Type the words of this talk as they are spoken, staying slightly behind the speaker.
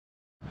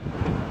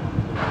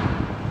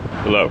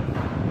Hello,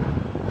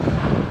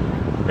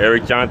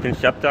 Eric Jonathan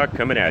Sheptock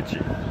coming at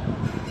you.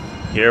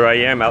 Here I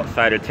am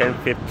outside of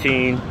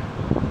 1015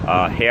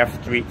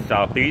 Half Street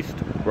Southeast,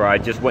 where I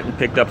just went and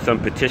picked up some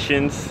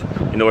petitions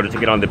in order to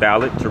get on the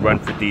ballot to run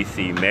for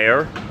DC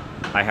Mayor.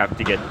 I have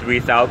to get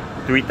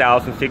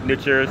 3,000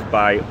 signatures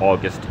by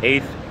August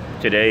 8th.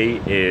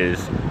 Today is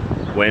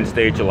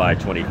Wednesday, July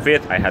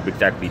 25th. I have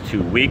exactly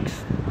 2 weeks.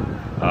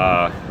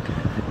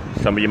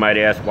 Some of you might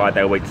ask why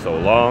did I wait so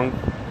long.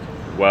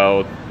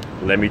 Well,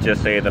 let me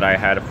just say that I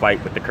had a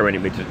fight with the current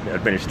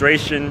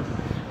administration,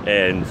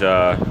 and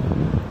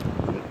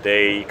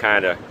they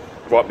kind of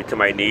brought me to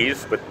my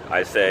knees, but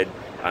I said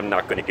I'm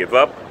not going to give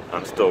up.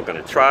 I'm still going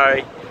to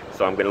try.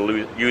 So I'm going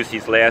to use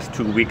these last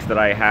 2 weeks that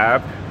I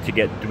have to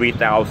get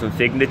 3,000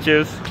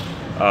 signatures.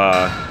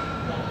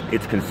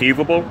 It's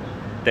conceivable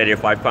that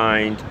if I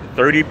find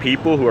 30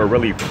 people who are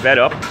really fed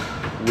up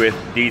with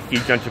DC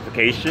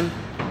gentrification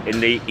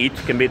and they each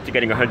commit to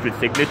getting 100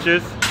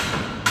 signatures,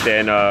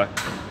 then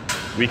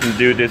we can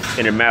do this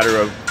in a matter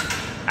of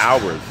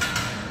hours.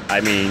 I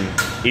mean,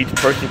 each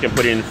person can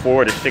put in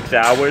 4 to 6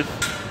 hours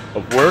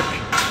of work,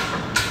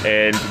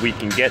 and we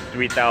can get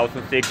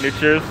 3,000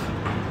 signatures,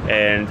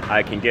 and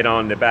I can get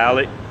on the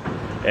ballot,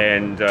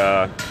 and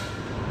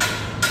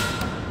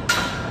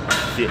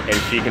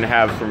she can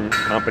have some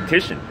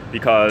competition,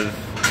 because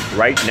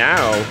right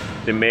now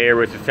the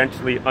mayor is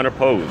essentially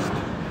unopposed.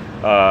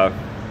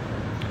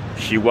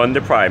 She won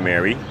the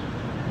primary,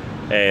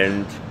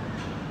 and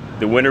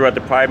the winner of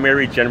the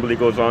primary generally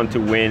goes on to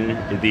win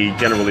the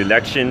general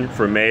election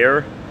for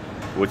mayor,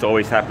 which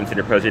always happens in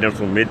the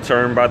presidential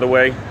midterm, by the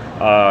way.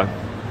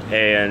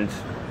 And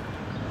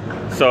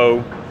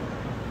so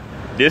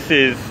this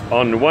is,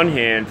 on the one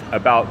hand,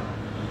 about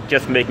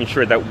just making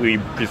sure that we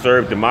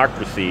preserve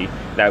democracy,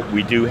 that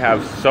we do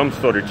have some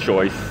sort of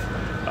choice.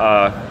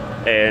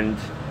 And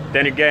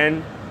then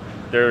again,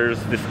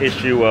 there's this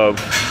issue of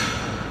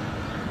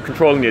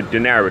controlling the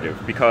narrative,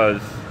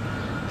 because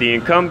the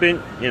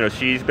incumbent, you know,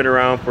 she's been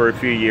around for a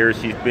few years.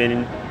 She's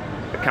been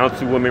a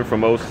councilwoman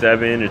from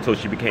 2007 until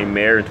she became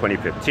mayor in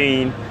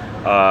 2015.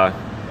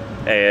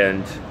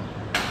 And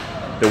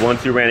the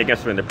ones who ran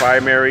against her in the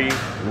primary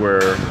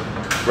were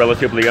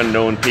relatively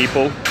unknown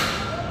people.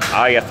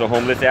 I, as a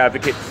homeless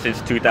advocate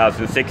since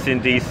 2006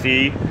 in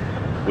DC,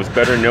 was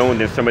better known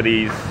than some of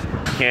these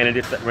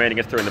candidates that ran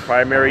against her in the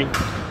primary.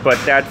 But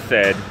that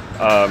said,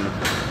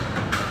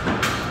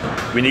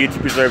 we need to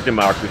preserve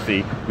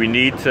democracy. We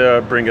need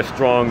to bring a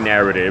strong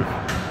narrative.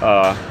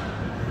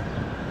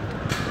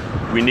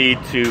 We need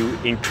to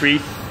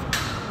increase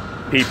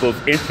people's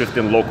interest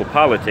in local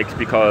politics,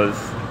 because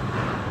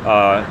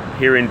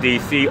here in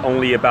DC,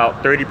 only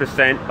about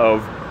 30%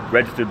 of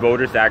registered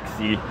voters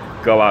actually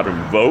go out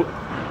and vote.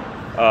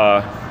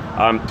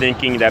 I'm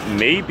thinking that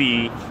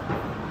maybe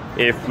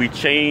if we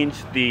change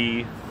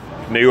the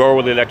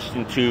mayoral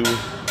election to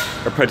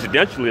a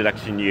presidential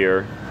election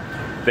year,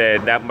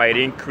 then that might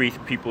increase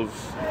people's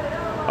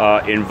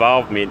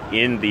involvement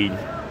in the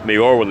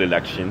mayoral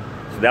election.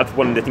 So that's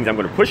one of the things I'm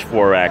going to push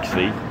for,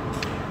 actually.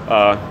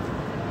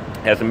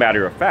 As a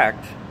matter of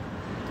fact,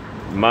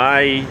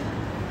 my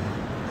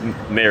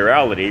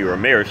mayoralty, or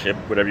mayorship,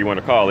 whatever you want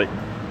to call it,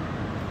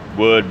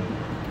 would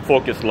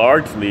focus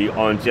largely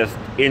on just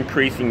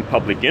increasing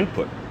public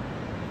input.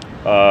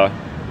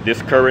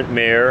 This current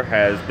mayor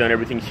has done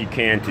everything she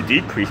can to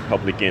decrease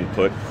public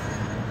input.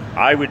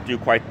 I would do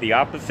quite the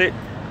opposite,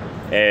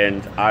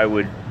 and I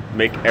would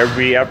make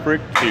every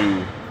effort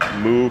to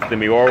move the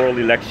mayoral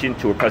election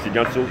to a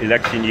presidential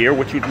election year,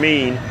 which would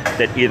mean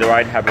that either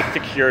I'd have a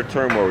 6-year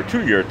term or a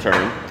 2-year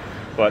term,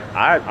 but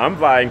I'm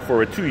vying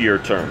for a 2-year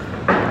term.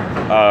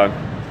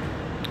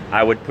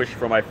 I would push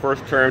for my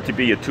first term to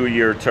be a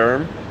 2-year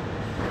term,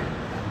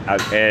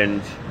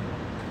 and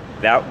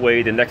that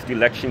way the next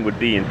election would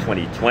be in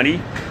 2020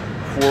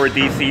 for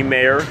DC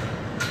mayor.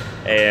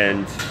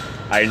 And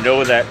I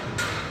know that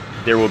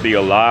there will be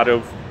a lot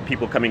of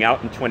people coming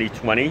out in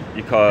 2020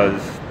 because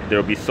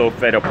they'll be so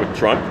fed up with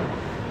Trump,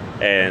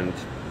 and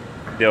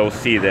they'll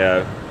see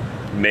the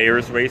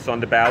mayor's race on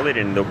the ballot,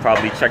 and they'll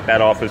probably check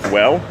that off as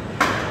well.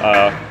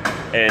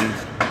 And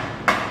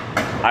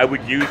I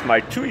would use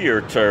my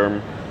 2-year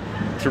term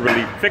to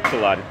really fix a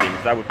lot of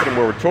things. I would put a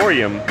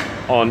moratorium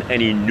on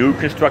any new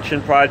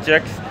construction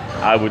projects.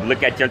 I would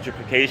look at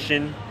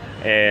gentrification,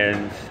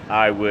 and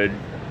I would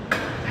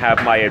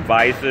have my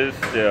advisors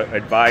to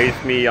advise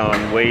me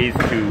on ways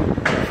to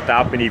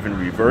stop and even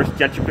reverse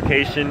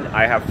gentrification.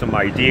 I have some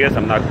ideas.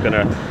 I'm not going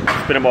to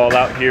spit them all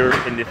out here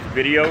in this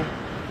video,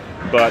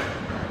 but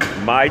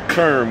my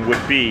term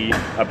would be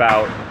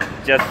about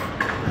just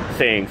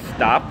saying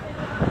stop.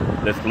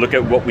 Let's look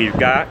at what we've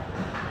got.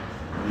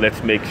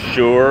 Let's make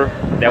sure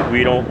that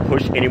we don't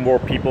push any more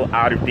people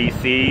out of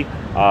DC.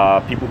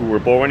 People who were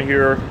born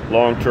here,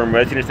 long-term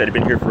residents that have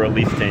been here for at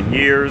least 10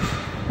 years,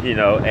 you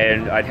know,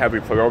 and I'd have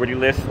a priority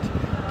list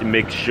to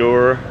make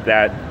sure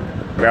that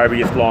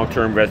various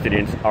long-term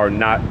residents are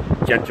not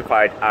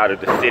gentrified out of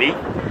the city.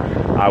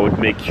 I would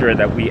make sure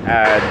that we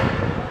add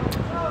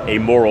a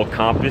moral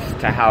compass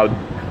to how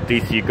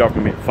DC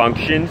government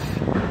functions.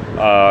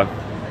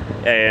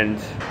 And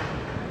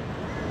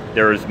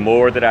there's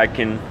more that I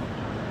can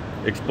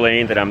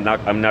explain that I'm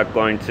not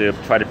going to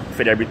try to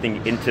fit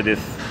everything into this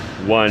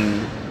one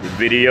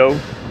video,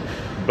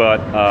 but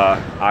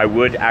I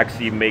would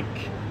actually make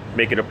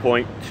it a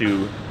point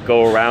to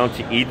go around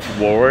to each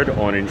ward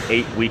on an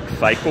 8-week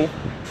cycle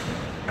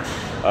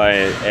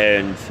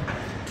and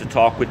to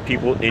talk with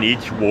people in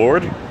each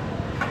ward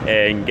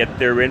and get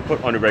their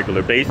input on a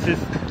regular basis.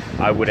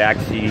 I would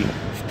actually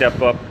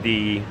step up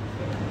the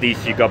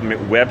DC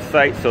government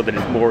website so that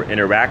it's more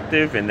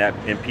interactive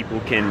and people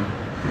can,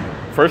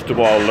 first of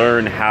all,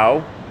 learn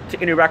how to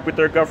interact with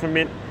their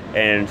government,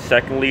 and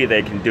secondly,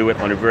 they can do it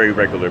on a very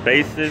regular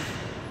basis.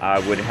 I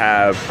would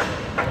have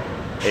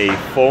a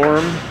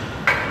forum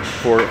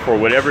for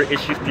whatever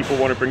issues people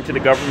want to bring to the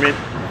government,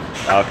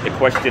 a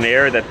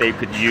questionnaire that they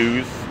could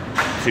use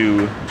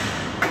to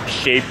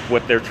shape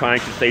what they're trying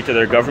to say to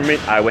their government.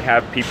 I would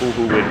have people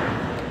who would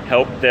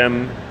help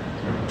them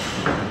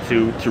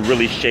to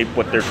really shape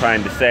what they're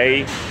trying to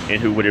say, and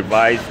who would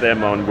advise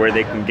them on where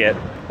they can get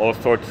all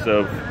sorts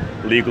of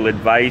legal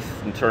advice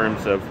in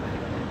terms of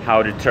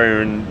how to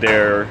turn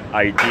their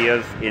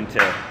ideas into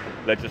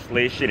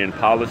legislation and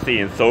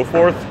policy and so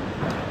forth,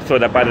 so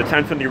that by the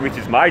time something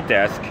reaches my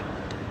desk,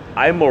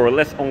 I more or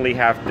less only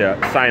have to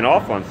sign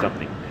off on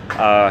something.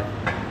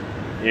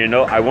 You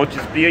know, I won't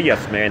just be a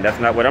yes man, that's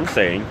not what I'm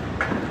saying,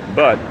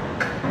 but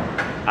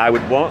I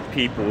would want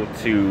people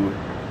to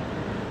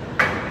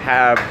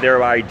have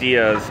their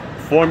ideas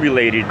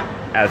formulated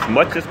as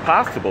much as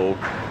possible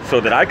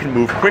so that I can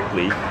move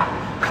quickly,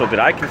 so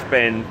that I can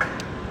spend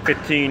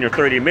 15 or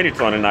 30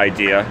 minutes on an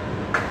idea,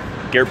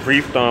 get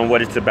briefed on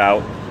what it's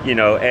about, you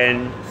know,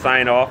 and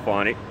sign off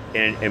on it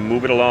and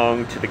move it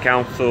along to the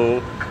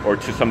council or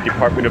to some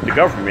department of the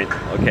government,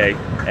 okay?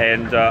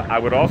 And I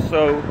would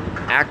also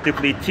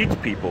actively teach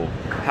people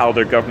how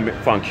their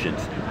government functions.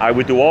 I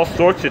would do all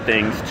sorts of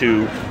things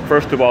to,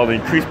 first of all,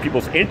 increase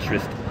people's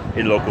interest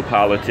in local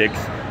politics,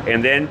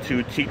 and then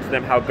to teach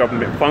them how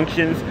government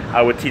functions.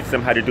 I would teach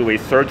them how to do a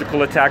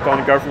surgical attack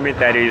on government,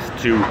 that is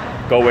to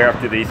go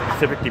after the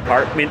specific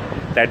department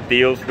that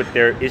deals with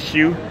their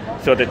issue,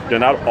 so that they're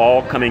not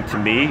all coming to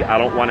me. I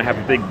don't want to have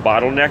a big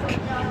bottleneck,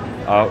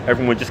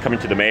 everyone just coming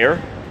to the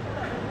mayor.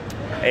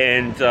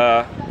 And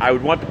I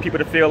would want the people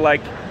to feel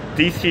like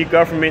DC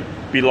government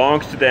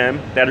belongs to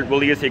them, that it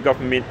really is a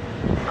government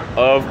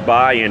of,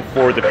 by, and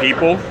for the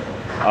people,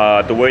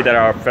 the way that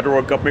our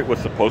federal government was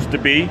supposed to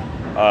be.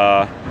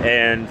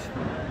 And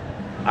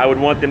I would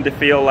want them to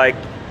feel like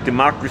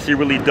democracy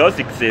really does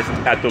exist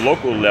at the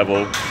local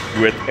level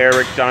with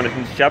Eric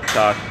Jonathan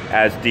Sheptock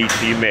as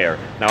DC mayor.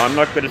 Now, I'm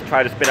not going to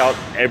try to spit out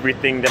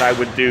everything that I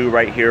would do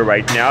right here,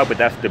 right now, but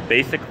that's the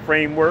basic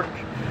framework.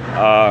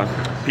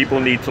 People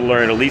need to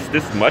learn at least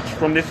this much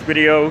from this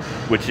video,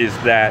 which is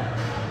that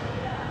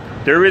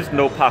there is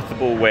no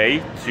possible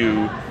way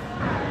to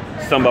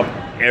sum up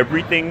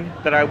everything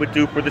that I would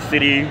do for the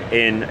city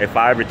in a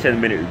 5 or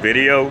 10 minute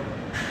video.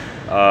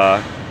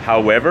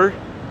 However,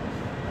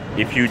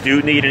 if you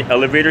do need an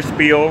elevator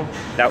spiel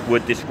that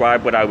would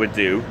describe what I would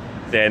do,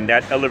 then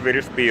that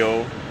elevator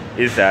spiel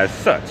is as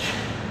such.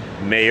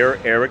 Mayor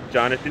Eric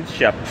Jonathan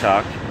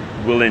Sheptock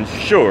will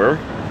ensure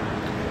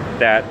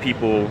that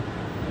people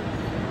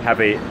have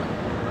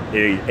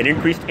an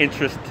increased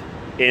interest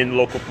in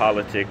local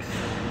politics,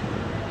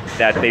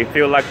 that they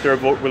feel like their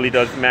vote really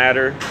does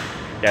matter,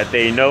 that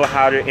they know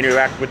how to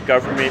interact with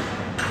government,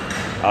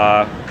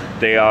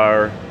 they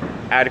are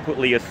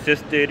adequately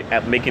assisted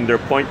at making their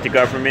point to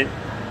government,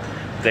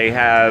 they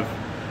have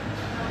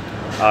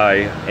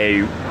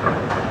a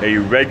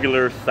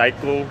regular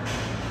cycle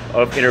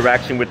of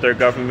interaction with their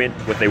government,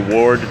 with a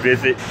ward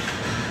visit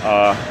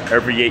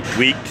every 8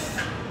 weeks.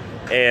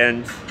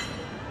 And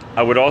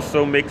I would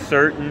also make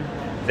certain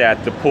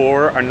that the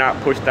poor are not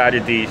pushed out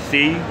of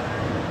DC,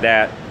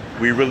 that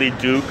we really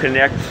do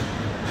connect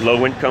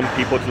low-income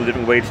people to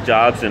living wage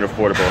jobs and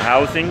affordable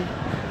housing.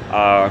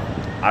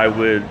 I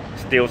would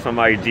steal some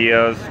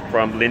ideas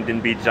from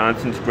Lyndon B.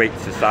 Johnson's Great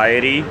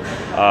Society,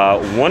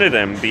 one of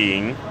them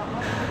being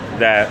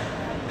that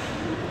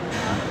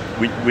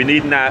we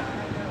need not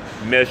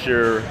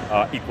measure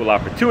equal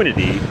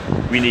opportunity,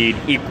 we need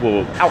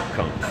equal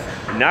outcomes.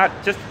 Not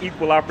just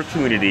equal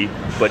opportunity,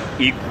 but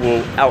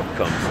equal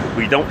outcomes. If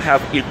we don't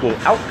have equal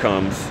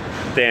outcomes,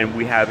 then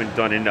we haven't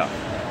done enough.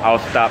 I'll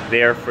stop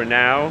there for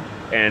now,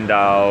 and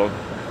I'll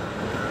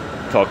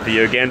talk to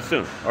you again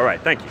soon. All right,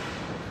 thank you.